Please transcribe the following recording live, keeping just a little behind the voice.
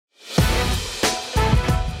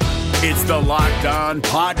It's the Locked On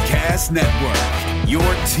Podcast Network, your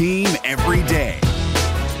team every day.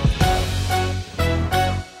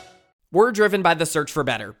 We're driven by the search for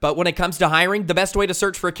better, but when it comes to hiring, the best way to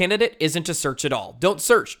search for a candidate isn't to search at all. Don't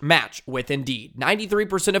search, match with Indeed.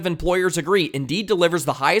 93% of employers agree Indeed delivers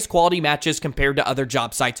the highest quality matches compared to other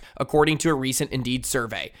job sites, according to a recent Indeed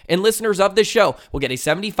survey. And listeners of this show will get a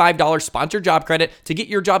 $75 sponsored job credit to get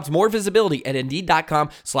your jobs more visibility at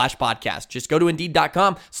Indeed.com/podcast. Just go to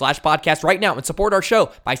Indeed.com/podcast right now and support our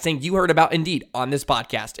show by saying you heard about Indeed on this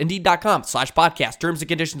podcast. Indeed.com/podcast. Terms and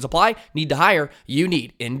conditions apply. Need to hire? You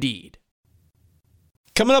need Indeed.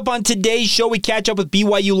 Coming up on today's show, we catch up with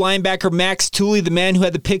BYU linebacker Max Tooley, the man who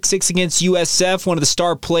had the pick six against USF. One of the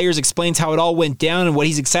star players explains how it all went down and what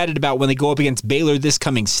he's excited about when they go up against Baylor this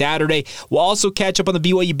coming Saturday. We'll also catch up on the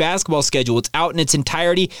BYU basketball schedule. It's out in its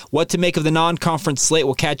entirety. What to make of the non-conference slate.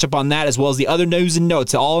 We'll catch up on that as well as the other news and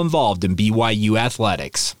notes all involved in BYU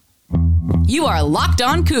athletics. You are Locked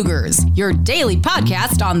On Cougars, your daily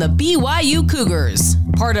podcast on the BYU Cougars.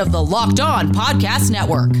 Part of the Locked On Podcast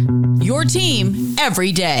Network. Your team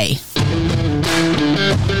every day.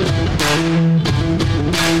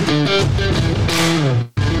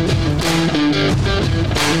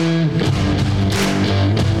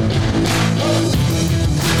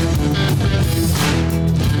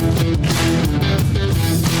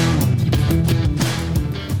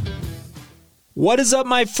 What is up,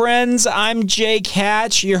 my friends? I'm Jake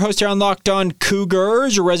Hatch, your host here on Locked On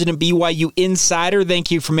Cougars, your resident BYU insider. Thank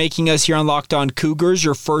you for making us here on Locked On Cougars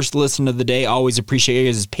your first listen of the day. Always appreciate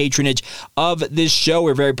your guys' patronage of this show.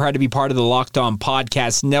 We're very proud to be part of the Locked On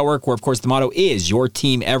Podcast Network, where, of course, the motto is your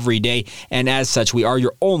team every day. And as such, we are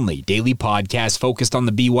your only daily podcast focused on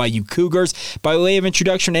the BYU Cougars. By way of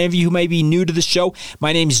introduction, any of you who may be new to the show,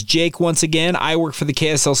 my name is Jake once again. I work for the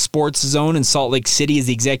KSL Sports Zone in Salt Lake City as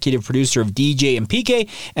the executive producer of DJ and PK,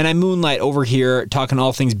 and I moonlight over here talking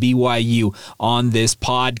all things BYU on this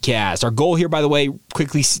podcast. Our goal here, by the way,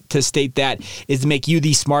 quickly to state that, is to make you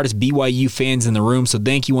the smartest BYU fans in the room, so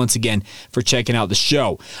thank you once again for checking out the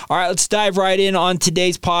show. All right, let's dive right in on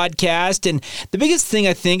today's podcast, and the biggest thing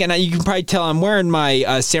I think, and you can probably tell I'm wearing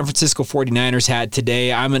my San Francisco 49ers hat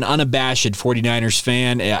today. I'm an unabashed 49ers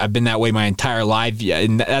fan. I've been that way my entire life,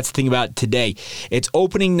 and that's the thing about today. It's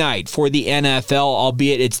opening night for the NFL,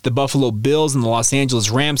 albeit it's the Buffalo Bills and the Los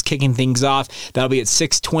Angeles Rams kicking things off. That'll be at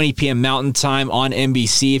 6:20 p.m. Mountain Time on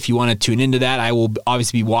NBC. If you want to tune into that, I will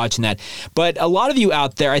obviously be watching that. But a lot of you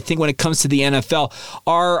out there, I think when it comes to the NFL,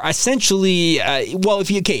 are essentially, here's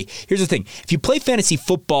the thing. If you play fantasy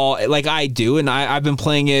football like I do, and I've been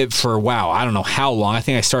playing it for, I don't know how long. I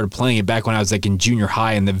think I started playing it back when I was like in junior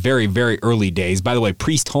high in the very, very early days. By the way,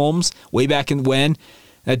 Priest Holmes, way back in when,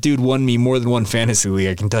 that dude won me more than one fantasy league,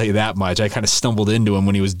 I can tell you that much. I kind of stumbled into him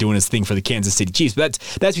when he was doing his thing for the Kansas City Chiefs, but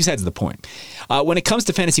that's besides the point. When it comes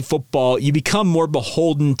to fantasy football, you become more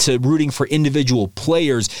beholden to rooting for individual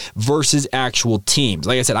players versus actual teams.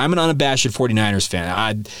 Like I said, I'm an unabashed 49ers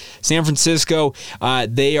fan. San Francisco,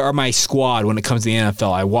 they are my squad when it comes to the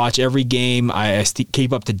NFL. I watch every game. I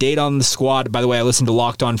keep up to date on the squad. By the way, I listen to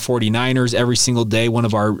Locked On 49ers every single day, one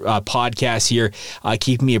of our podcasts here,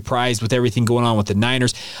 keeping me apprised with everything going on with the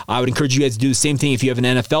Niners. I would encourage you guys to do the same thing if you have an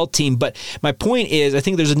NFL team. But my point is, I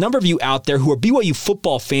think there's a number of you out there who are BYU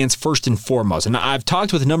football fans first and foremost. And I've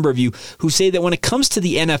talked with a number of you who say that when it comes to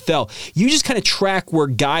the NFL, you just kind of track where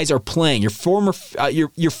guys are playing. Your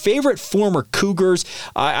favorite former Cougars,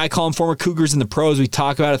 I call them former Cougars in the pros. We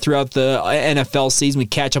talk about it throughout the NFL season. We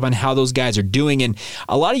catch up on how those guys are doing. And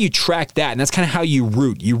a lot of you track that, and that's kind of how you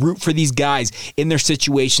root. You root for these guys in their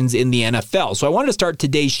situations in the NFL. So I wanted to start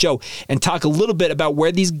today's show and talk a little bit about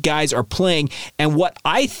where these guys are playing and what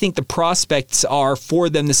I think the prospects are for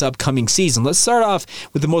them this upcoming season. Let's start off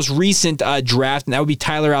with the most recent draft, and that would be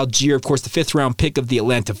Tyler Algier, of course, the 5th-round pick of the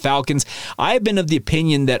Atlanta Falcons. I have been of the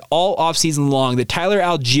opinion that all offseason long, that Tyler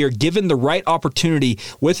Algier, given the right opportunity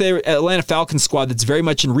with the Atlanta Falcons squad that's very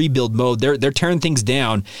much in rebuild mode, they're tearing things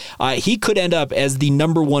down, he could end up as the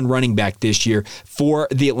number one running back this year for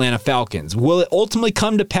the Atlanta Falcons. Will it ultimately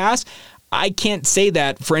come to pass? I can't say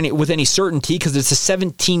that with any certainty because it's a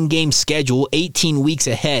 17-game schedule, 18 weeks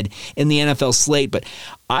ahead in the NFL slate. But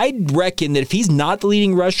I reckon that if he's not the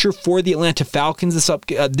leading rusher for the Atlanta Falcons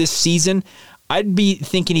this season, I'd be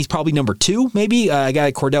thinking he's probably number 2, maybe. A guy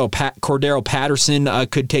like Cordero Patterson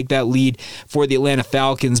could take that lead for the Atlanta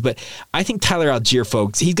Falcons. But I think Tyler Algier,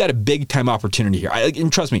 folks, he's got a big-time opportunity here.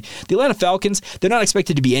 And trust me, the Atlanta Falcons, they're not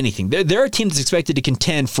expected to be anything. They're a team that's expected to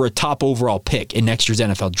contend for a top overall pick in next year's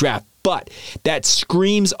NFL draft. but that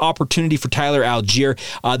screams opportunity for Tyler Algier.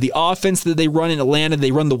 The offense that they run in Atlanta,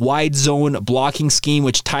 they run the wide zone blocking scheme,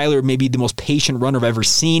 which Tyler may be the most patient runner I've ever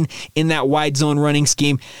seen in that wide zone running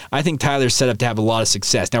scheme. I think Tyler's set up to have a lot of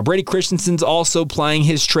success. Now, Brady Christensen's also playing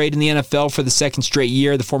his trade in the NFL for the second straight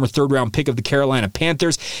year, the former third-round pick of the Carolina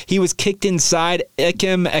Panthers. He was kicked inside.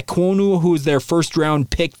 Ikem Ekwonu, who was their first-round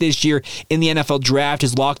pick this year in the NFL draft,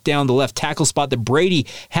 has locked down the left tackle spot that Brady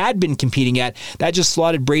had been competing at. That just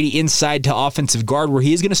slotted Brady inside to offensive guard, where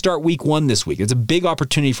he is going to start week 1 this week. It's a big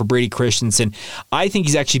opportunity for Brady Christensen. I think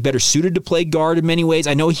he's actually better suited to play guard in many ways.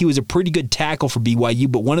 I know he was a pretty good tackle for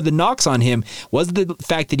BYU, but one of the knocks on him was the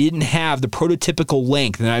fact that he didn't have the prototypical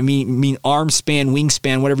length, and I mean arm span,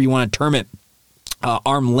 wingspan, whatever you want to term it,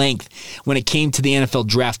 arm length when it came to the NFL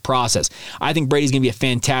draft process. I think Brady's going to be a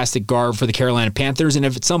fantastic guard for the Carolina Panthers, and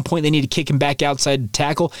if at some point they need to kick him back outside to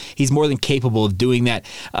tackle, he's more than capable of doing that.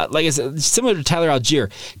 Like I said, similar to Tyler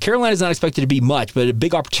Algier, Carolina's not expected to be much, but a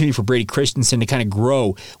big opportunity for Brady Christensen to kind of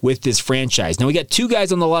grow with this franchise. Now, we got 2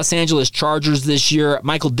 guys on the Los Angeles Chargers this year.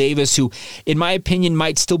 Michael Davis, who, in my opinion,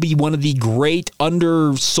 might still be one of the great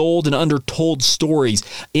undersold and undertold stories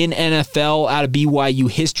in NFL out of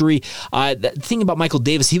BYU history. The thing about Michael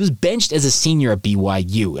Davis, he was benched as a senior at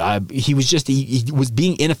BYU. He was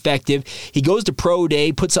being ineffective. He goes to pro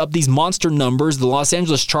day, puts up these monster numbers. The Los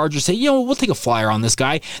Angeles Chargers say, we'll take a flyer on this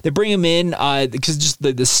guy. They bring him in because just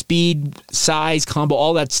the speed, size, combo,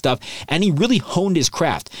 all that stuff, and he really honed his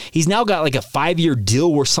craft. He's now got like a 5-year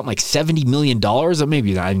deal worth something like $70 million, or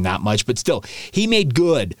maybe not that much, but still, he made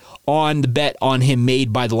good on the bet on him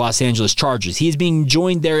made by the Los Angeles Chargers. He is being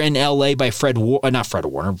joined there in LA by not Fred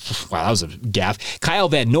Warner. Wow, that was a gaffe. Kyle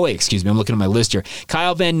Van Noy, I'm looking at my list here.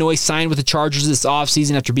 Kyle Van Noy signed with the Chargers this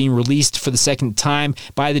offseason after being released for the second time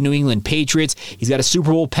by the New England Patriots. He's got a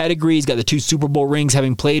Super Bowl pedigree. He's got the 2 Super Bowl rings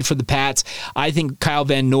having played for the Pats. I think Kyle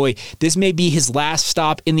Van Noy, this may be his last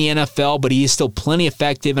stop in the NFL, but he is still plenty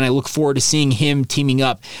effective, and I look forward to seeing him teaming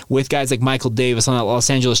up with guys like Michael Davis on that Los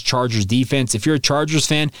Angeles Chargers defense. If you're a Chargers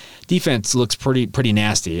fan, defense looks pretty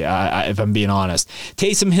nasty, if I'm being honest.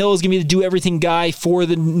 Taysom Hill is going to be the do-everything guy for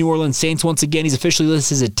the New Orleans Saints once again. He's officially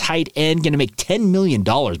listed as a tight end, going to make $10 million,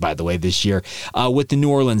 by the way, this year with the New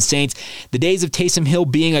Orleans Saints. The days of Taysom Hill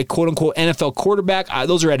being a quote-unquote NFL quarterback,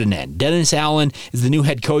 those are at an end. Dennis Allen is the new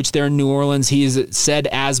head coach there in New Orleans. He has said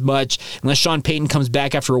as much. Unless Sean Payton comes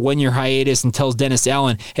back after a 1-year hiatus and tells Dennis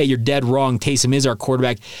Allen, hey, you're dead wrong, Taysom is our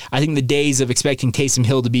quarterback, I think the days of expecting Taysom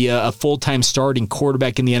Hill to be a full-time starting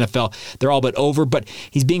quarterback in the NFL, they're all but over, but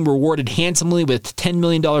he's being rewarded handsomely with a $10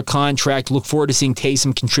 million contract. Look forward to seeing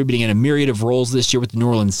Taysom contributing in a myriad of roles this year with the New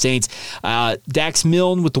Orleans Saints. Dax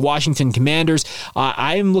Milne with the Washington Commanders.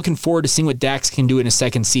 I am looking forward to seeing what Dax can do in his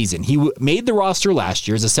second season. He made the roster last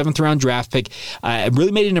year as a 7th-round draft pick.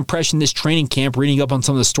 Really made an impression this training camp, reading up on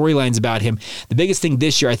some of the storylines about him. The biggest thing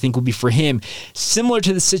this year, I think, will be for him, similar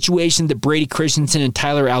to the situation that Brady Christensen and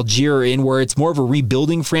Tyler Algier are in, where it's more of a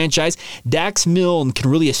rebuilding franchise. Dax Milne can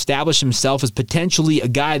really establish himself as potentially a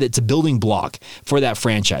guy that's a building block for that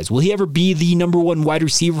franchise. Will he ever be the number 1 wide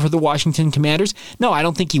receiver for the Washington Commanders? No, I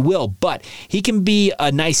don't think he will, but he can be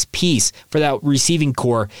a nice piece for that receiving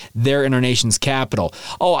core there in our nation's capital.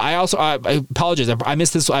 Oh, I apologize. I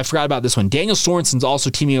missed this. I forgot about this one. Daniel Sorensen's also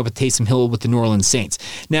teaming up with Taysom Hill with the New Orleans Saints.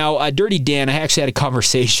 Now, Dirty Dan, I actually had a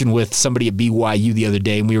conversation with somebody at BYU the other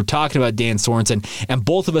day, and we were talking about Dan Sorensen, and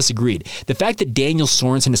both of us agreed. The fact that Daniel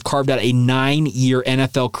Sorensen has carved out a 9-year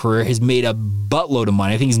NFL career has made a buttload of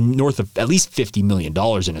money. I think he's north of at least $50 million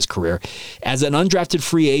in his career. As an undrafted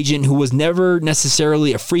free agent who was never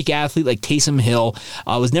necessarily a freak athlete like Taysom Hill,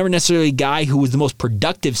 was never necessarily a guy who was the most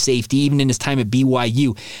productive safety even in his time at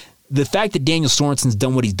BYU. The fact that Daniel Sorensen's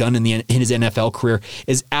done what he's done in his NFL career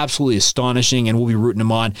is absolutely astonishing, and we'll be rooting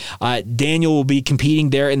him on. Daniel will be competing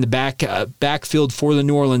there in the backfield for the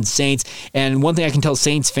New Orleans Saints. And one thing I can tell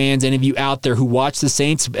Saints fans, any of you out there who watch the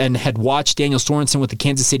Saints and had watched Daniel Sorensen with the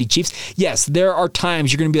Kansas City Chiefs, yes, there are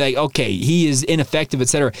times you're going to be like, okay, he is ineffective,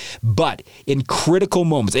 etc. But in critical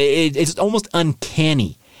moments, it's almost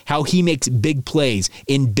uncanny how he makes big plays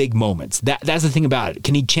in big moments. That's the thing about it.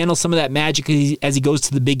 Can he channel some of that magic as he goes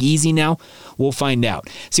to the Big Easy now? We'll find out.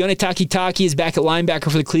 Sione Takitaki is back at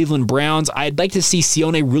linebacker for the Cleveland Browns. I'd like to see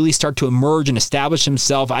Sione really start to emerge and establish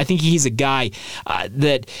himself. I think he's a guy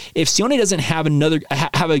that if Sione doesn't have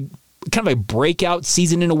a kind of a breakout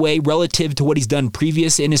season in a way relative to what he's done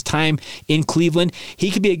previous in his time in Cleveland, he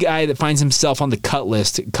could be a guy that finds himself on the cut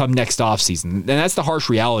list come next offseason. And that's the harsh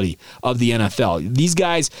reality of the NFL. These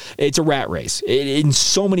guys, it's a rat race. In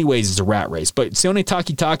so many ways, it's a rat race. But Sione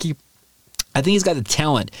Takitaki, I think he's got the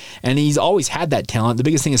talent, and he's always had that talent. The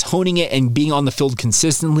biggest thing is honing it and being on the field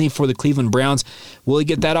consistently for the Cleveland Browns. Will he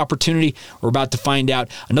get that opportunity? We're about to find out.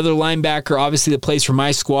 Another linebacker, obviously, that plays for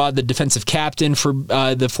my squad, the defensive captain for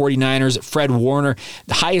the 49ers, Fred Warner,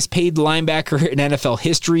 the highest paid linebacker in NFL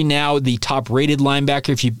history now, the top-rated linebacker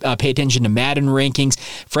if you pay attention to Madden rankings.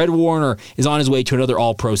 Fred Warner is on his way to another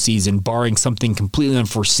all-pro season, barring something completely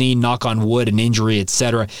unforeseen, knock on wood, an injury,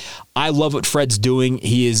 etc. I love what Fred's doing.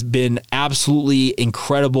 He has been absolutely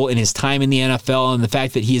incredible in his time in the NFL, and the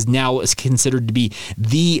fact that he is now considered to be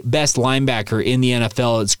the best linebacker in the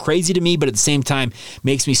NFL. It's crazy to me, but at the same time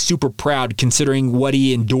makes me super proud considering what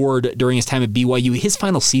he endured during his time at BYU. His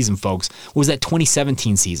final season, folks, was that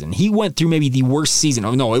 2017 season. He went through maybe the worst season.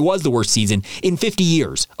 Oh, no, it was the worst season in 50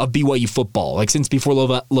 years of BYU football, like since before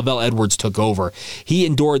Lavelle Edwards took over. He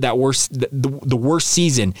endured that the worst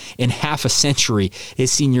season in half a century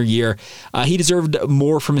his senior year. He deserved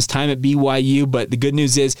more from his time at BYU, but the good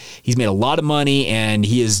news is he's made a lot of money, and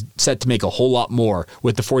he is set to make a whole lot more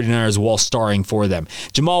with the 49ers while starring for them.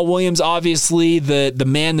 Jamal Williams, obviously, the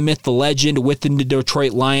man, the myth, the legend within the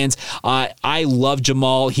Detroit Lions. I love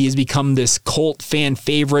Jamal. He has become this cult fan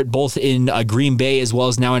favorite, both in Green Bay as well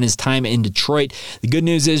as now in his time in Detroit. The good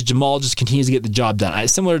news is Jamal just continues to get the job done.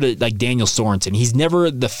 Similar to like Daniel Sorensen. He's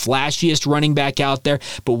never the flashiest running back out there,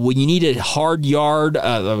 but when you need a hard yard,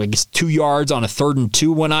 I guess 2 yards on a 3rd and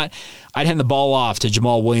 2, whatnot, I'd hand the ball off to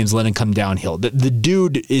Jamal Williams, let him come downhill. The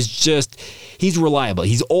dude is just, he's reliable.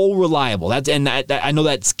 He's all reliable. I know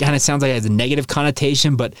that kind of sounds like it has a negative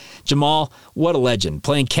connotation, but Jamal, what a legend.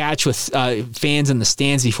 Playing catch with fans in the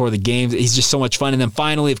stands before the games. He's just so much fun. And then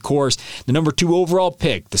finally, of course, the number 2 overall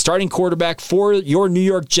pick, the starting quarterback for your New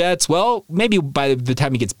York Jets. Well, maybe by the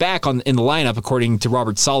time he gets back in the lineup, according to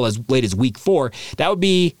Robert Saleh, as late as week 4, that would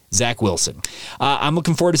be Zach Wilson. I'm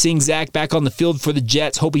looking forward to seeing Zach back on the field for the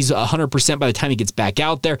Jets. Hope he's 100% by the time he gets back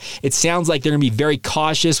out there. It sounds like they're going to be very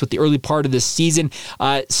cautious with the early part of this season,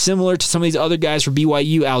 similar to some of these other guys for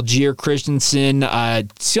BYU, Algier Christensen,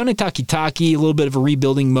 Sione Takitaki, a little bit of a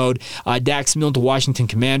rebuilding mode. Dax Milne to Washington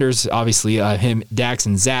Commanders. Obviously, Dax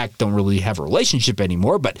and Zach don't really have a relationship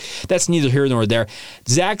anymore, but that's neither here nor there.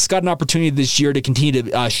 Zach's got an opportunity this year to continue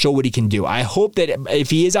to show what he can do. I hope that if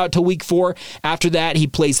he is out till week 4, after that, he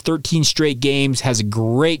plays 13 straight games, has a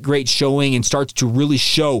great showing, and starts to really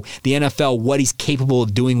show the NFL what he's capable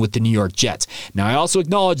of doing with the New York Jets. Now, I also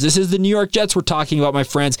acknowledge this is the New York Jets we're talking about, my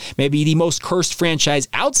friends. Maybe the most cursed franchise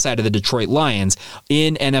outside of the Detroit Lions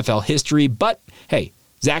in NFL history, but hey,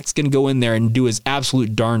 Zach's going to go in there and do his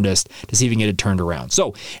absolute darndest to see if he can get it turned around.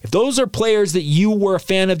 So if those are players that you were a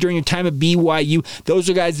fan of during your time at BYU, those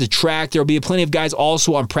are guys to track. There will be plenty of guys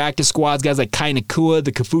also on practice squads, guys like Kai Nakua,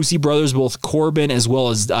 the Kafusi brothers, both Corbin as well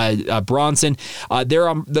as Bronson.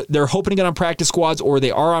 They're hoping to get on practice squads, or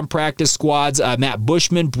they are on practice squads. Matt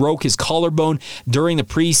Bushman broke his collarbone during the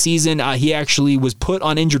preseason. He actually was put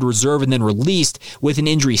on injured reserve and then released with an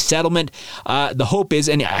injury settlement. The hope is,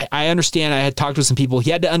 and I understand, I had talked with some people,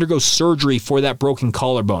 he had to undergo surgery for that broken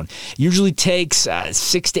collarbone. Usually takes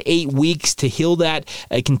 6 to 8 weeks to heal that.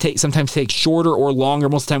 It can sometimes take shorter or longer.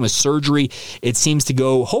 Most of the time with surgery, it seems to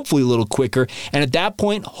go hopefully a little quicker. And at that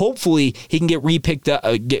point, hopefully he can get picked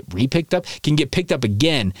up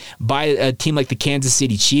again by a team like the Kansas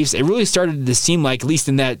City Chiefs. It really started to seem like, at least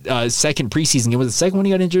in that second preseason game, was the second when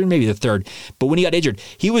he got injured, maybe the third. But when he got injured,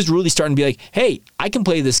 he was really starting to be like, hey, I can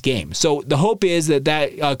play this game. So the hope is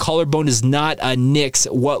that collarbone is not nix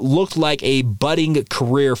what looked like a budding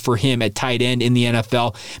career for him at tight end in the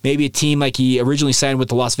NFL. Maybe a team like he originally signed with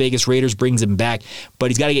the Las Vegas Raiders brings him back, but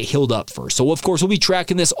he's got to get healed up first. So, of course, we'll be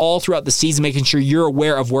tracking this all throughout the season, making sure you're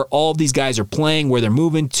aware of where all of these guys are playing, where they're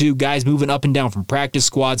moving to, guys moving up and down from practice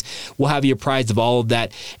squads. We'll have you apprised of all of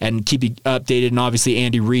that and keep you updated. And obviously,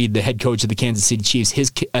 Andy Reid, the head coach of the Kansas City Chiefs,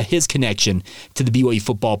 his connection to the BYU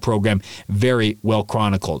football program, very well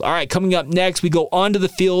chronicled. All right, coming up next, we go onto the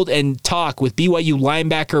field and talk with BYU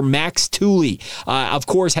linebacker Max Tooley. Of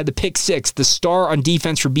course, had the pick 6, the star on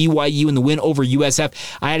defense for BYU in the win over USF.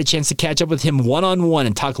 I had a chance to catch up with him one-on-one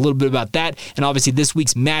and talk a little bit about that, and obviously this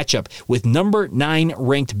week's matchup with number 9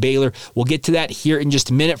 ranked Baylor. We'll get to that here in just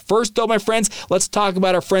a minute. First, though, my friends, let's talk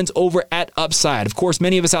about our friends over at Upside. Of course,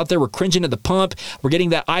 many of us out there were cringing at the pump. We're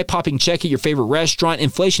getting that eye-popping check at your favorite restaurant.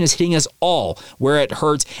 Inflation is hitting us all where it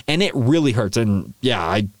hurts, and it really hurts. And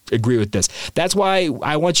yeah, agree with this. That's why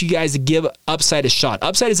I want you guys to give Upside a shot.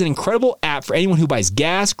 Upside is an incredible app for anyone who buys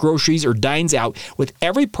gas, groceries, or dines out. With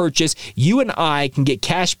every purchase, you and I can get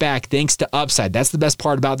cash back thanks to Upside. That's the best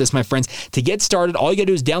part about this, my friends. To get started, all you got to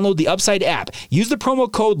do is download the Upside app. Use the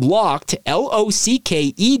promo code LOCKED,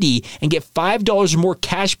 LOCKED, and get $5 or more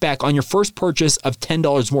cash back on your first purchase of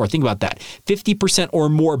 $10 more. Think about that. 50% or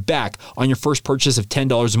more back on your first purchase of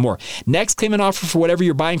 $10 or more. Next, claim an offer for whatever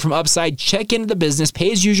you're buying from Upside. Check into the business,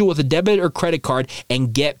 pay as usual with a debit or credit card,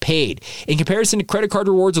 and get paid. In comparison to credit card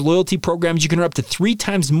rewards or loyalty programs, you can earn up to 3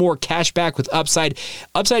 times more cash back with Upside.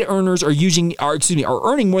 Upside earners are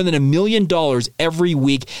earning more than $1 million every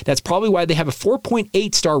week. That's probably why they have a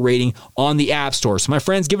 4.8 star rating on the App Store. So my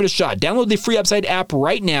friends, give it a shot. Download the free Upside app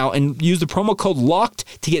right now and use the promo code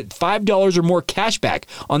LOCKED to get $5 or more cash back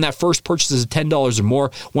on that first purchase of $10 or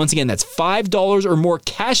more. Once again, that's $5 or more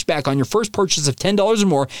cash back on your first purchase of $10 or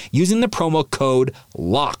more using the promo code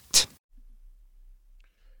LOCKED.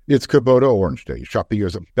 It's Kubota Orange Day. Shop the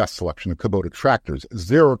year's best selection of Kubota tractors,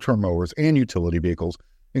 zero-turn mowers, and utility vehicles,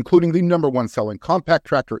 including the #1 selling compact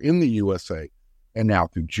tractor in the USA. And now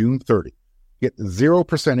through June 30, get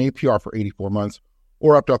 0% APR for 84 months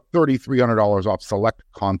or up to $3,300 off select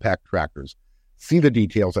compact tractors. See the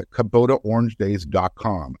details at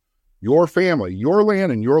KubotaOrangeDays.com. Your family, your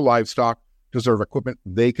land, and your livestock deserve equipment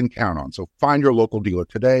they can count on. So find your local dealer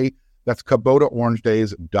today. That's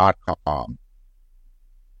KubotaOrangeDays.com.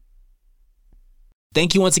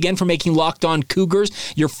 Thank you once again for making Locked On Cougars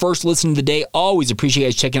your first listen of the day. Always appreciate you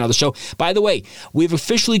guys checking out the show. By the way, we've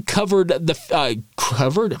officially crossed the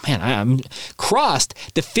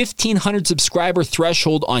 1,500 subscriber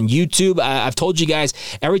threshold on YouTube. I've told you guys,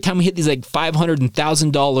 every time we hit these like $500 and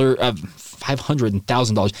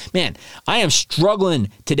 $1,000, man, I am struggling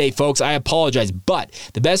today, folks. I apologize. But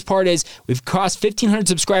the best part is we've crossed 1,500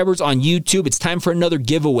 subscribers on YouTube. It's time for another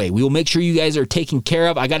giveaway. We will make sure you guys are taken care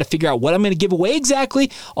of. I got to figure out what I'm going to give away exactly.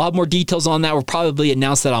 I'll have more details on that. We'll probably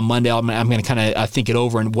announce that on Monday. I'm going to kind of think it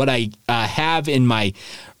over, and what I have in my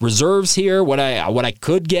reserves here, what I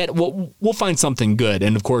could get, we'll find something good,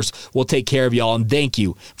 and of course we'll take care of y'all, and thank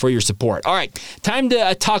you for your support. All right, time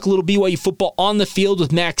to talk a little BYU football on the field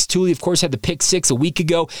with Max Tooley. Of course, had the pick 6 a week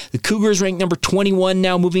ago. The Cougars ranked number 21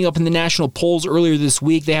 now, moving up in the national polls earlier this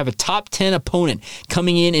week. They have a top 10 opponent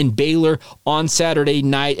coming in Baylor on Saturday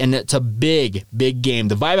night, and it's a big game.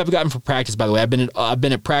 The vibe I've gotten for practice, by the way, I've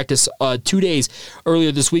been at practice 2 days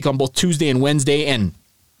earlier this week on both Tuesday and Wednesday, and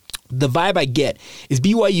the vibe I get is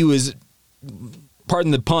BYU is,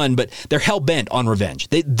 pardon the pun, but they're hell-bent on revenge.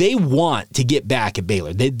 They want to get back at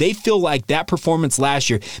Baylor. They feel like that performance last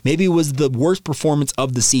year maybe was the worst performance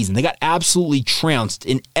of the season. They got absolutely trounced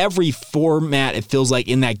in every format, it feels like,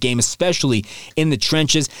 in that game, especially in the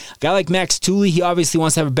trenches. A guy like Max Tooley, he obviously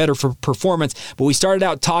wants to have a better performance, but we started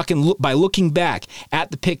out talking by looking back at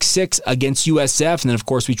the pick 6 against USF, and then, of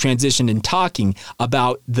course, we transitioned in talking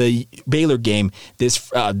about the Baylor game this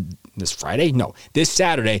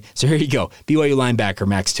Saturday. So here you go. BYU linebacker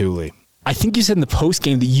Max Tooley. I think you said in the post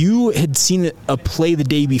game that you had seen a play the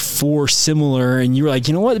day before similar, and you were like,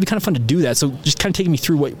 you know what, it'd be kind of fun to do that. So just kind of take me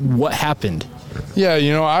through what happened. Yeah,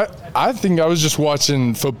 I think I was just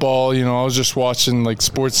watching football. I was just watching like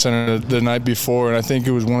Sports Center the night before, and I think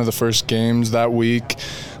it was one of the first games that week.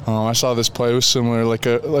 I saw this play. It was similar, like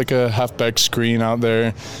a halfback screen out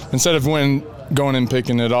there. Instead of going and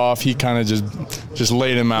picking it off, he kind of just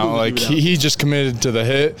laid him out. Like he just committed to the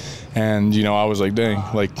hit, and I was like, dang,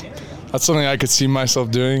 like that's something I could see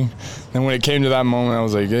myself doing. And when it came to that moment, I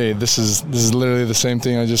was like, hey, this is literally the same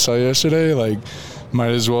thing I just saw yesterday. Like, might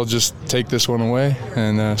as well just take this one away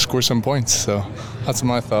and score some points. So that's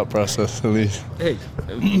my thought process, at least. Hey,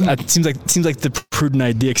 it seems like the prudent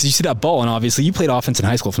idea, because you see that ball, and obviously you played offense in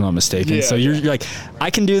high school, if I'm not mistaken. Yeah, so you're like, I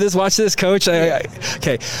can do this. Watch this, coach.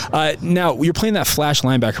 Okay. Now you're playing that flash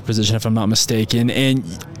linebacker position, if I'm not mistaken, and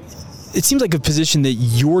it seems like a position that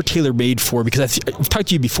you're tailor-made for, because I've talked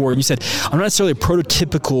to you before, and you said, I'm not necessarily a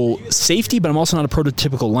prototypical safety, but I'm also not a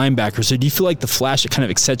prototypical linebacker. So do you feel like the flash, it kind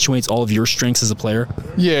of accentuates all of your strengths as a player?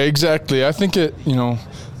 Yeah, exactly. I think it,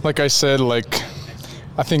 like I said, I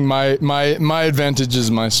think my advantage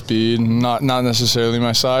is my speed, not necessarily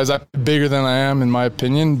my size. I'm bigger than I am, in my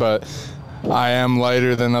opinion, but I am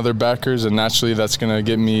lighter than other backers, and naturally that's going to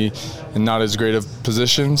get me in not as great of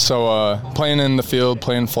position. So playing in the field,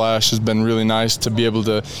 playing flash has been really nice to be able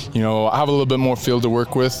to, have a little bit more field to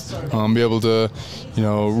work with, be able to,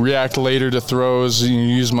 react later to throws,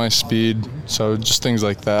 use my speed. So just things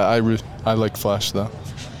like that. I like flash, though.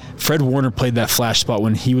 Fred Warner played that flash spot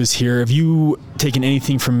when he was here. Have you taken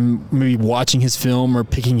anything from maybe watching his film or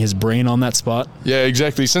picking his brain on that spot? Yeah,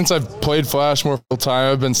 exactly. Since I've played flash more full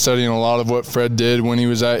time, I've been studying a lot of what Fred did when he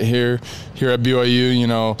was here at BYU. You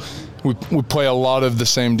know, we play a lot of the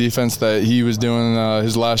same defense that he was doing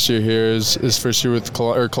his last year here, his first year with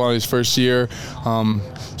Kalani's first year.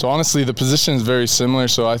 So honestly, the position is very similar.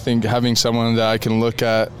 So I think having someone that I can look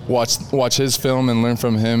at, watch his film and learn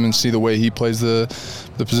from him and see the way he plays the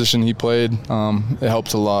position he played, it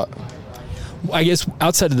helps a lot. I guess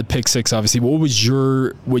outside of the pick six, obviously,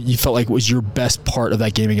 what you felt like was your best part of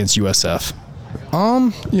that game against USF?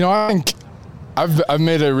 You know, I think I've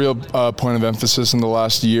made a real point of emphasis in the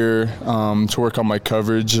last year to work on my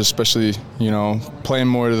coverage, especially, you know, playing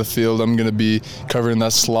more to the field. I'm going to be covering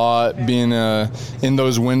that slot, being in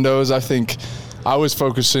those windows. I think I was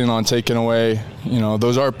focusing on taking away, you know,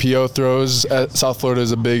 those RPO throws. South Florida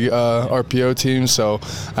is a big RPO team, so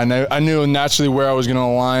I knew naturally where I was going to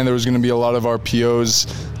align. There was going to be a lot of RPOs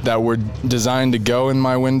that were designed to go in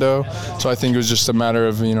my window. So I think it was just a matter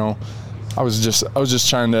of, you know, I was just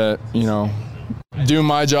trying to, you know, do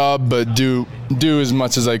my job, but do as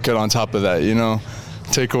much as I could on top of that, you know,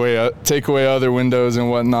 take away other windows and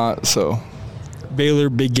whatnot. So Baylor,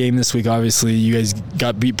 big game this week. Obviously, you guys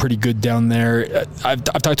got beat pretty good down there. I've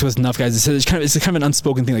talked to enough guys that said it's kind of an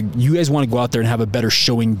unspoken thing. Like, you guys want to go out there and have a better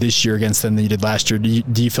showing this year against them than you did last year.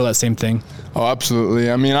 Do you feel that same thing? Oh,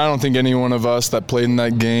 absolutely. I mean, I don't think any one of us that played in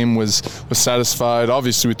that game was satisfied,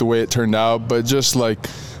 obviously, with the way it turned out, but just like,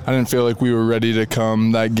 I didn't feel like we were ready to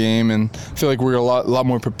come that game, and I feel like we're a lot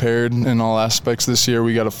more prepared in all aspects this year.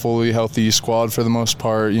 We got a fully healthy squad for the most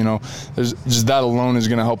part. You know, there's just that alone is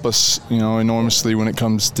going to help us, you know, enormously when it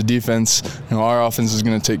comes to defense. You know, our offense is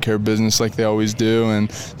going to take care of business like they always do, and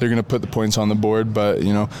they're going to put the points on the board. But,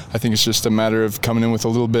 you know, I think it's just a matter of coming in with a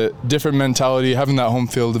little bit different mentality, having that home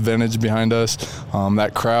field advantage behind us,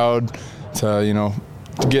 that crowd to, you know,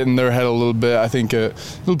 to get in their head a little bit. I think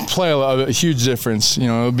it'll play a huge difference. You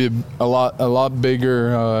know, it'll be a lot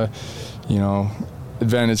bigger, you know,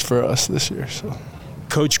 advantage for us this year. So,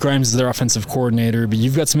 Coach Grimes is their offensive coordinator, but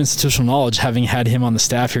you've got some institutional knowledge having had him on the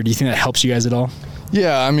staff here. Do you think that helps you guys at all?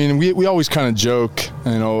 Yeah, I mean, we always kind of joke,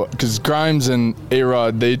 you know, because Grimes and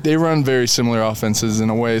A-Rod, they run very similar offenses in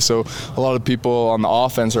a way. So a lot of people on the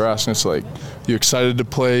offense are asking us, like, you excited to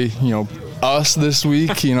play, you know, us this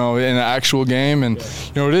week, you know, in an actual game? And,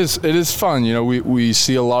 you know, it is fun. You know, we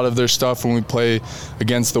see a lot of their stuff when we play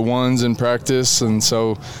against the ones in practice, and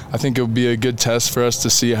so I think it'll be a good test for us to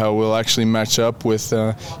see how we'll actually match up with,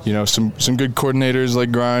 you know, some good coordinators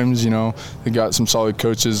like Grimes. You know, they got some solid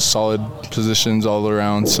coaches, solid positions all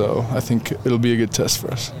around, so I think it'll be a good test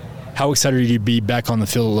for us. How excited are you to be back on the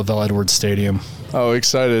field at Lavelle Edwards Stadium? Oh,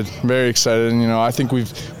 excited, very excited. And, you know, I think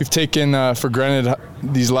we've taken for granted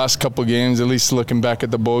these last couple games, at least looking back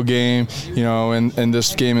at the bowl game, you know, and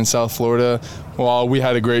this game in South Florida. While we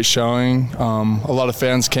had a great showing, a lot of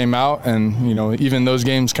fans came out, and, you know, even those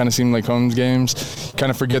games kind of seemed like home games. Kind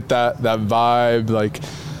of forget that vibe, like,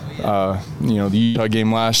 you know, the Utah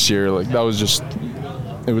game last year, like, that was just,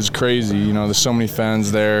 it was crazy. You know, there's so many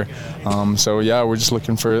fans there. So, yeah, we're just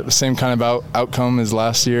looking for the same kind of outcome as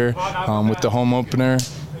last year with the home opener.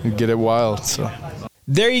 We get it wild. So.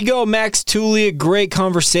 There you go, Max Tooley, a great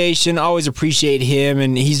conversation. Always appreciate him,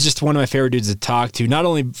 and he's just one of my favorite dudes to talk to, not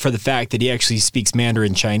only for the fact that he actually speaks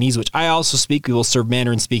Mandarin Chinese, which I also speak. We will serve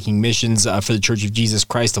Mandarin-speaking missions for the Church of Jesus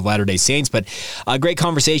Christ of Latter-day Saints, but a great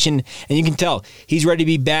conversation, and you can tell he's ready to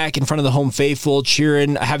be back in front of the home faithful,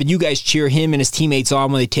 cheering, having you guys cheer him and his teammates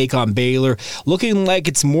on when they take on Baylor. Looking like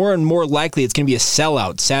it's more and more likely it's going to be a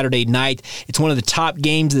sellout Saturday night. It's one of the top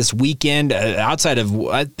games this weekend. Outside of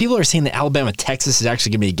people are saying that Alabama-Texas is actually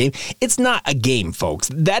going to be a game. It's not a game, folks.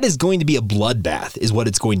 That is going to be a bloodbath is what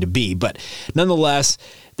it's going to be. But nonetheless,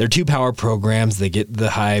 they're two power programs. They get the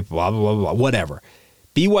hype, blah, blah, blah, blah, whatever.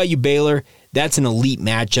 BYU Baylor, that's an elite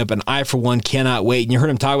matchup, and I, for one, cannot wait. And you heard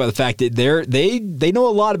him talk about the fact that they know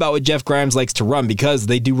a lot about what Jeff Grimes likes to run, because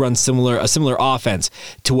they do run a similar offense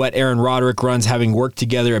to what Aaron Roderick runs, having worked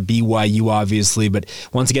together at BYU, obviously. But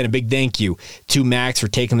once again, a big thank you to Max for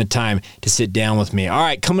taking the time to sit down with me. All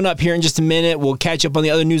right, coming up here in just a minute, we'll catch up on the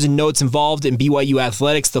other news and notes involved in BYU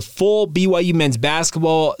athletics. The full BYU men's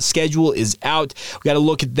basketball schedule is out. We got to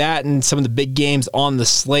look at that and some of the big games on the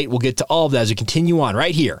slate. We'll get to all of that as we continue on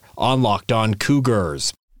right here on Locked On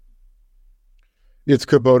Cougars. It's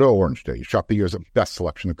Kubota Orange Day. Shop the year's best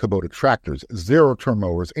selection of Kubota tractors, zero-turn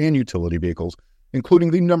mowers, and utility vehicles, including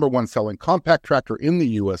the #1 selling compact tractor in the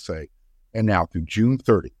USA. And now through June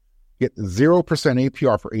 30, get 0%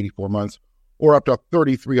 APR for 84 months or up to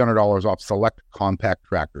 $3,300 off select compact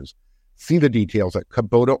tractors. See the details at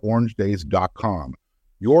KubotaOrangeDays.com.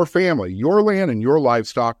 Your family, your land, and your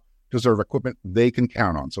livestock deserve equipment they can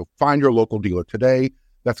count on. So find your local dealer today.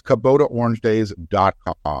 That's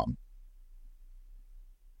KubotaOrangeDays.com.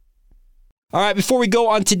 All right, before we go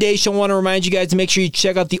on today's show, I want to remind you guys to make sure you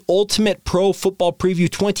check out the Ultimate Pro Football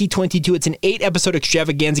Preview 2022. It's an 8-episode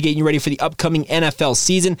extravaganza getting you ready for the upcoming NFL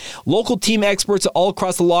season. Local team experts all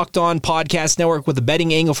across the Locked On Podcast Network with a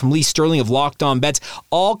betting angle from Lee Sterling of Locked On Bets,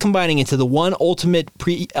 all combining into the one ultimate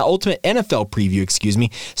NFL preview,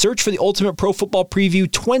 Search for the Ultimate Pro Football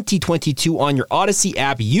Preview 2022 on your Odyssey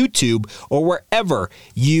app, YouTube, or wherever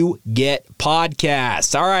you get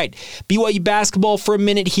podcasts. All right, BYU basketball for a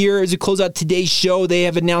minute here as we close out today's show. They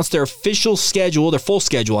have announced their official schedule, their full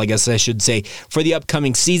schedule, I guess I should say, for the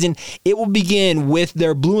upcoming season. It will begin with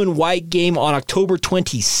their blue and white game on October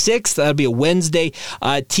 26th. That'll be a Wednesday.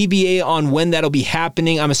 TBA on when that'll be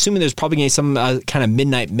happening. I'm assuming there's probably going to be some kind of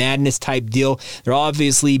midnight madness type deal. There'll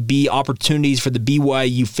obviously be opportunities for the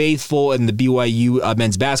BYU faithful and the BYU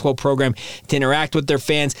men's basketball program to interact with their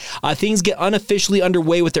fans. Things get unofficially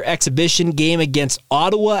underway with their exhibition game against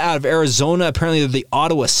Ottawa out of Arizona. Apparently they're the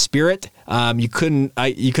Ottawa Spirit. You could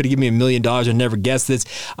have given me $1 million. I'd never guessed this.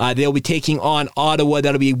 They'll be taking on Ottawa.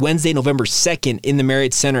 That'll be Wednesday, November 2nd in the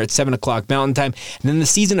Marriott Center at 7 o'clock Mountain Time. And then the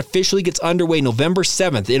season officially gets underway November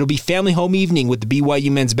 7th. It'll be family home evening with the BYU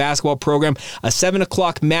men's basketball program. A 7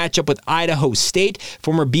 o'clock matchup with Idaho State.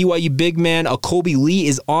 Former BYU big man Kobe Lee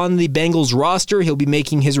is on the Bengals roster. He'll be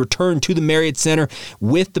making his return to the Marriott Center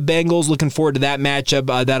with the Bengals. Looking forward to that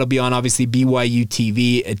matchup. That'll be on, obviously, BYU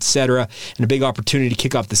TV, etc. And a big opportunity to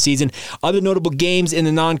kick off the season. Other notable games in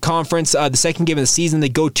the non-conference, the second game of the season, they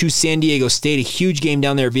go to San Diego State, a huge game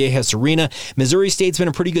down there at Viejas Arena. Missouri State's been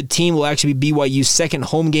a pretty good team, will actually be BYU's second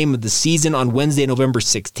home game of the season on Wednesday, November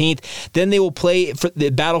 16th. Then they will play for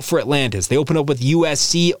the Battle for Atlantis. They open up with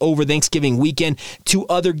USC over Thanksgiving weekend. 2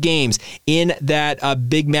 other games in that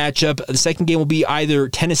big matchup. The second game will be either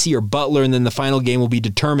Tennessee or Butler, and then the final game will be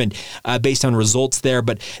determined based on results there.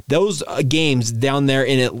 But those games down there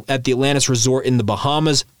at the Atlantis Resort in the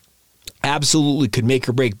Bahamas absolutely could make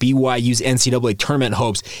or break BYU's NCAA tournament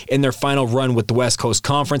hopes in their final run with the West Coast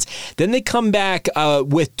Conference. Then they come back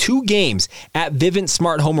with 2 games at Vivint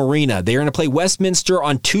Smart Home Arena. They are going to play Westminster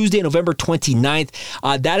on Tuesday, November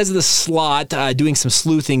 29th. That is the slot, doing some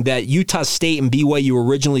sleuthing, that Utah State and BYU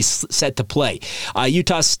originally set to play.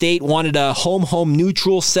 Utah State wanted a home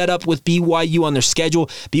neutral setup with BYU on their schedule.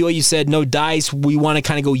 BYU said, no dice. We want to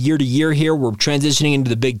kind of go year to year here. We're transitioning into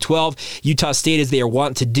the Big 12. Utah State, as they are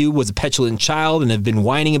wont to do, was a petulant child and have been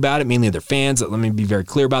whining about it, mainly their fans. Let me be very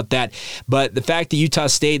clear about that. But the fact that Utah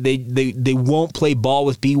State, they won't play ball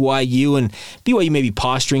with BYU, and BYU may be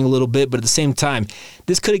posturing a little bit, but at the same time,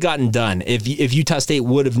 this could have gotten done if Utah State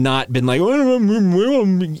would have not been like,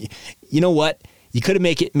 you know what? You could have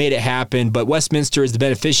made it happen, but Westminster is the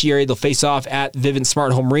beneficiary. They'll face off at Vivint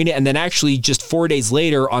Smart Home Arena, and then actually just 4 days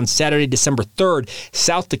later, on Saturday, December 3rd,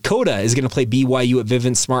 South Dakota is going to play BYU at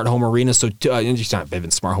Vivint Smart Home Arena. So, it's not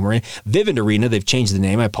Vivint Smart Home Arena, Vivint Arena. They've changed the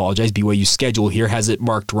name. I apologize. BYU's schedule here has it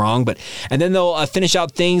marked wrong, and then they'll finish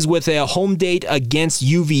out things with a home date against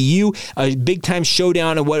UVU, a big-time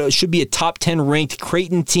showdown of what should be a top 10 ranked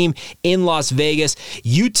Creighton team in Las Vegas.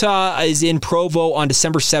 Utah is in Provo on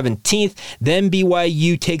December 17th. Then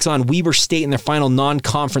BYU takes on Weber State in their final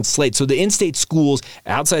non-conference slate. So the in-state schools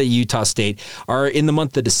outside of Utah State are in the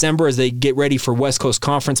month of December as they get ready for West Coast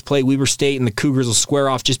Conference play. Weber State and the Cougars will square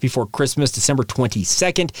off just before Christmas, December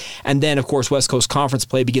 22nd. And then, of course, West Coast Conference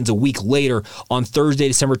play begins a week later on Thursday,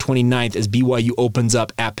 December 29th, as BYU opens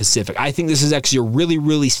up at Pacific. I think this is actually a really,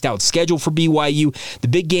 really stout schedule for BYU. The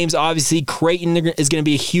big games, obviously, Creighton is going to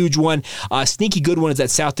be a huge one. Sneaky good one is that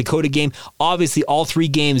South Dakota game. Obviously, all 3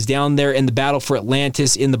 games down there in the Battle for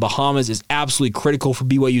Atlantis in the Bahamas is absolutely critical for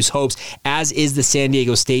BYU's hopes, as is the San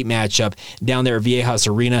Diego State matchup down there at Viejas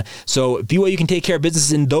Arena. So if BYU can take care of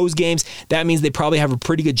business in those games, that means they probably have a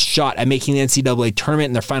pretty good shot at making the NCAA tournament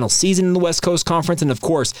in their final season in the West Coast Conference. And of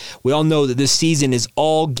course, we all know that this season is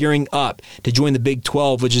all gearing up to join the Big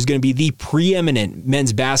 12, which is going to be the preeminent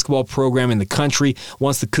men's basketball program in the country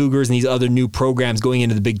once the Cougars and these other new programs going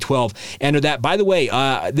into the Big 12 enter that. By the way,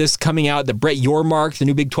 this coming out that Brett Yormark, the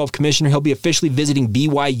new Big 12 commissioner, he'll be officially actually visiting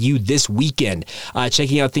BYU this weekend,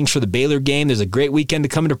 checking out things for the Baylor game. There's a great weekend to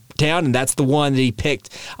come into town, and that's the one that he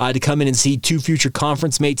picked to come in and see two future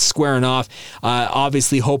conference mates squaring off.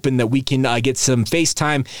 Obviously hoping that we can get some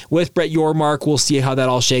FaceTime with Brett Yormark. We'll see how that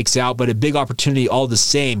all shakes out, but a big opportunity all the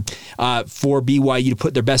same for BYU to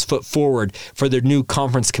put their best foot forward for their new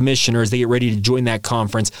conference commissioner as they get ready to join that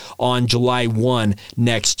conference on July 1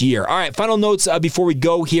 next year. All right, final notes before we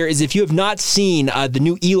go here is if you have not seen the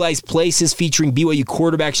new Eli's Places featuring BYU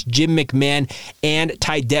quarterbacks Jim McMahon and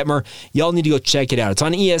Ty Detmer, y'all need to go check it out. It's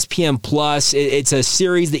on ESPN Plus. It's a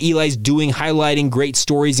series that Eli's doing highlighting great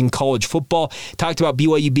stories in college football. Talked about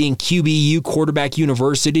BYU being QBU, quarterback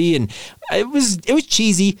university, and it was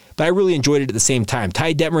cheesy, but I really enjoyed it at the same time.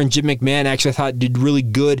 Ty Detmer and Jim McMahon actually I thought did really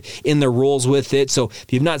good in their roles with it. So if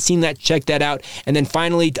you've not seen that, check that out. And then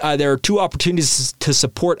finally, there are two opportunities to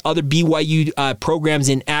support other BYU programs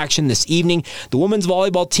in action this evening. The women's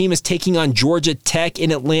volleyball team is taking on Georgia Tech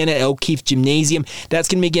in Atlanta at O'Keefe Gymnasium. That's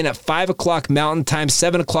going to begin at 5 o'clock Mountain Time,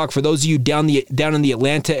 7 o'clock for those of you down in the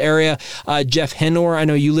Atlanta area. Jeff Henor, I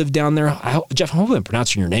know you live down there. Jeff, I hope I'm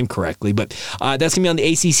pronouncing your name correctly, but that's going to be on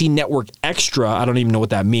the ACC Network Extra. I don't even know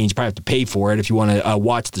what that means. You probably have to pay for it if you want to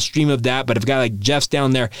watch the stream of that. But if a guy like Jeff's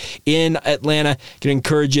down there in Atlanta, can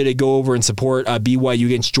encourage you to go over and support BYU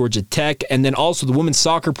against Georgia Tech. And then also the women's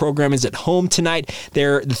soccer program is at home tonight.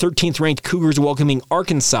 They're the 13th ranked Cougars welcoming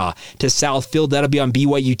Arkansas to Southfield. That'll be on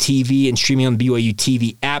BYU TV and streaming on the BYU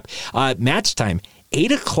TV app. Match time,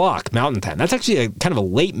 8 o'clock Mountain Time. That's actually kind of a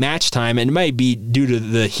late match time, and it might be due to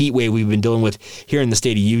the heat wave we've been dealing with here in the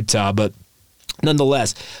state of Utah, but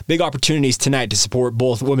nonetheless, big opportunities tonight to support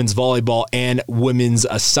both women's volleyball and women's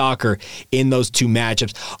soccer in those two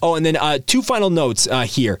matchups. Oh, and then two final notes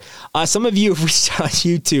here. Some of you have reached out on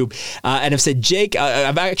YouTube and have said, Jake,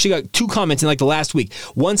 I've actually got two comments in like the last week.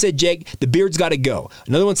 One said, Jake, the beard's got to go.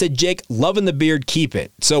 Another one said, Jake, loving the beard, keep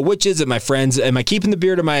it. So which is it, my friends? Am I keeping the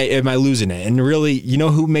beard or am I losing it? And really, you know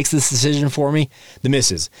who makes this decision for me? The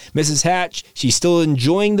missus. Mrs. Hatch, she's still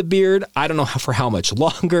enjoying the beard. I don't know for how much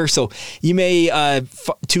longer. So you may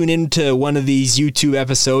tune into one of these YouTube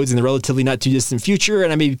episodes in the relatively not too distant future,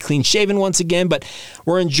 and I may be clean shaven once again, but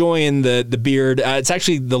we're enjoying the beard. It's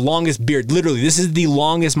actually the longest beard. Literally, this is the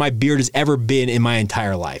longest my beard has ever been in my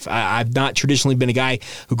entire life. I've not traditionally been a guy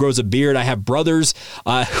who grows a beard. I have brothers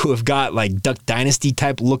who have got like Duck Dynasty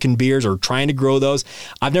type looking beards or trying to grow those.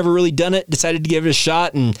 I've never really done it, decided to give it a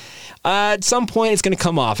shot, and at some point it's going to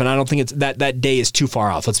come off, and I don't think it's that day is too far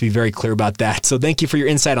off. Let's be very clear about that. So thank you for your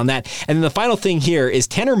insight on that. And then the final thing here is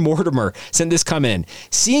Tanner Mortimer sent this comment in.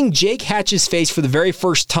 Seeing Jake Hatch's face for the very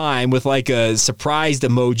first time with like a surprised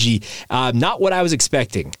emoji, not what I was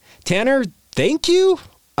expecting. Tanner, thank you.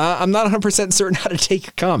 I'm not 100% certain how to take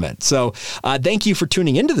your comment. So thank you for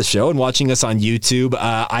tuning into the show and watching us on YouTube.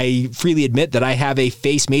 I freely admit that I have a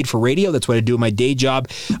face made for radio. That's what I do in my day job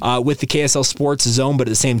with the KSL Sports Zone. But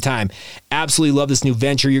at the same time, absolutely love this new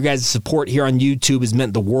venture. Your guys' support here on YouTube has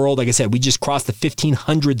meant the world. Like I said, we just crossed the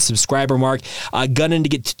 1,500 subscriber mark. Gunning to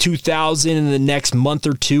get to 2,000 in the next month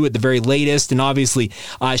or two at the very latest. And obviously,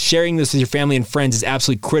 sharing this with your family and friends is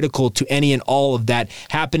absolutely critical to any and all of that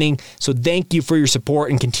happening. So thank you for your support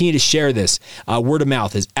and continue to share this. Word of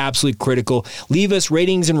mouth is absolutely critical. Leave us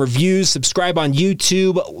ratings and reviews. Subscribe on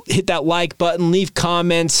YouTube. Hit that like button. Leave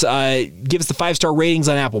comments. Give us the 5-star ratings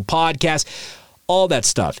on Apple Podcasts. All that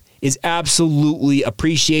stuff is absolutely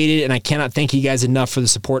appreciated, and I cannot thank you guys enough for the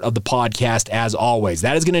support of the podcast as always.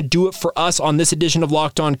 That is going to do it for us on this edition of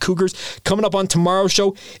Locked On Cougars. Coming up on tomorrow's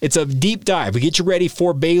show, it's a deep dive. We get you ready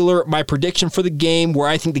for Baylor, my prediction for the game, where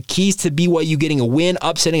I think the keys to BYU getting a win,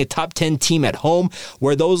 upsetting a top 10 team at home,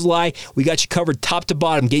 where those lie. We got you covered top to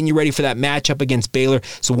bottom, getting you ready for that matchup against Baylor.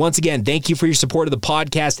 So once again, thank you for your support of the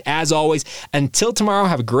podcast as always. Until tomorrow,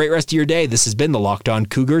 have a great rest of your day. This has been the Locked On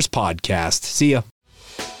Cougars podcast. See ya.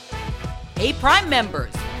 Hey, Prime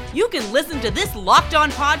members, you can listen to this Locked On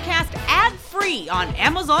podcast ad-free on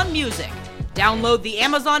Amazon Music. Download the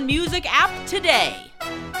Amazon Music app today.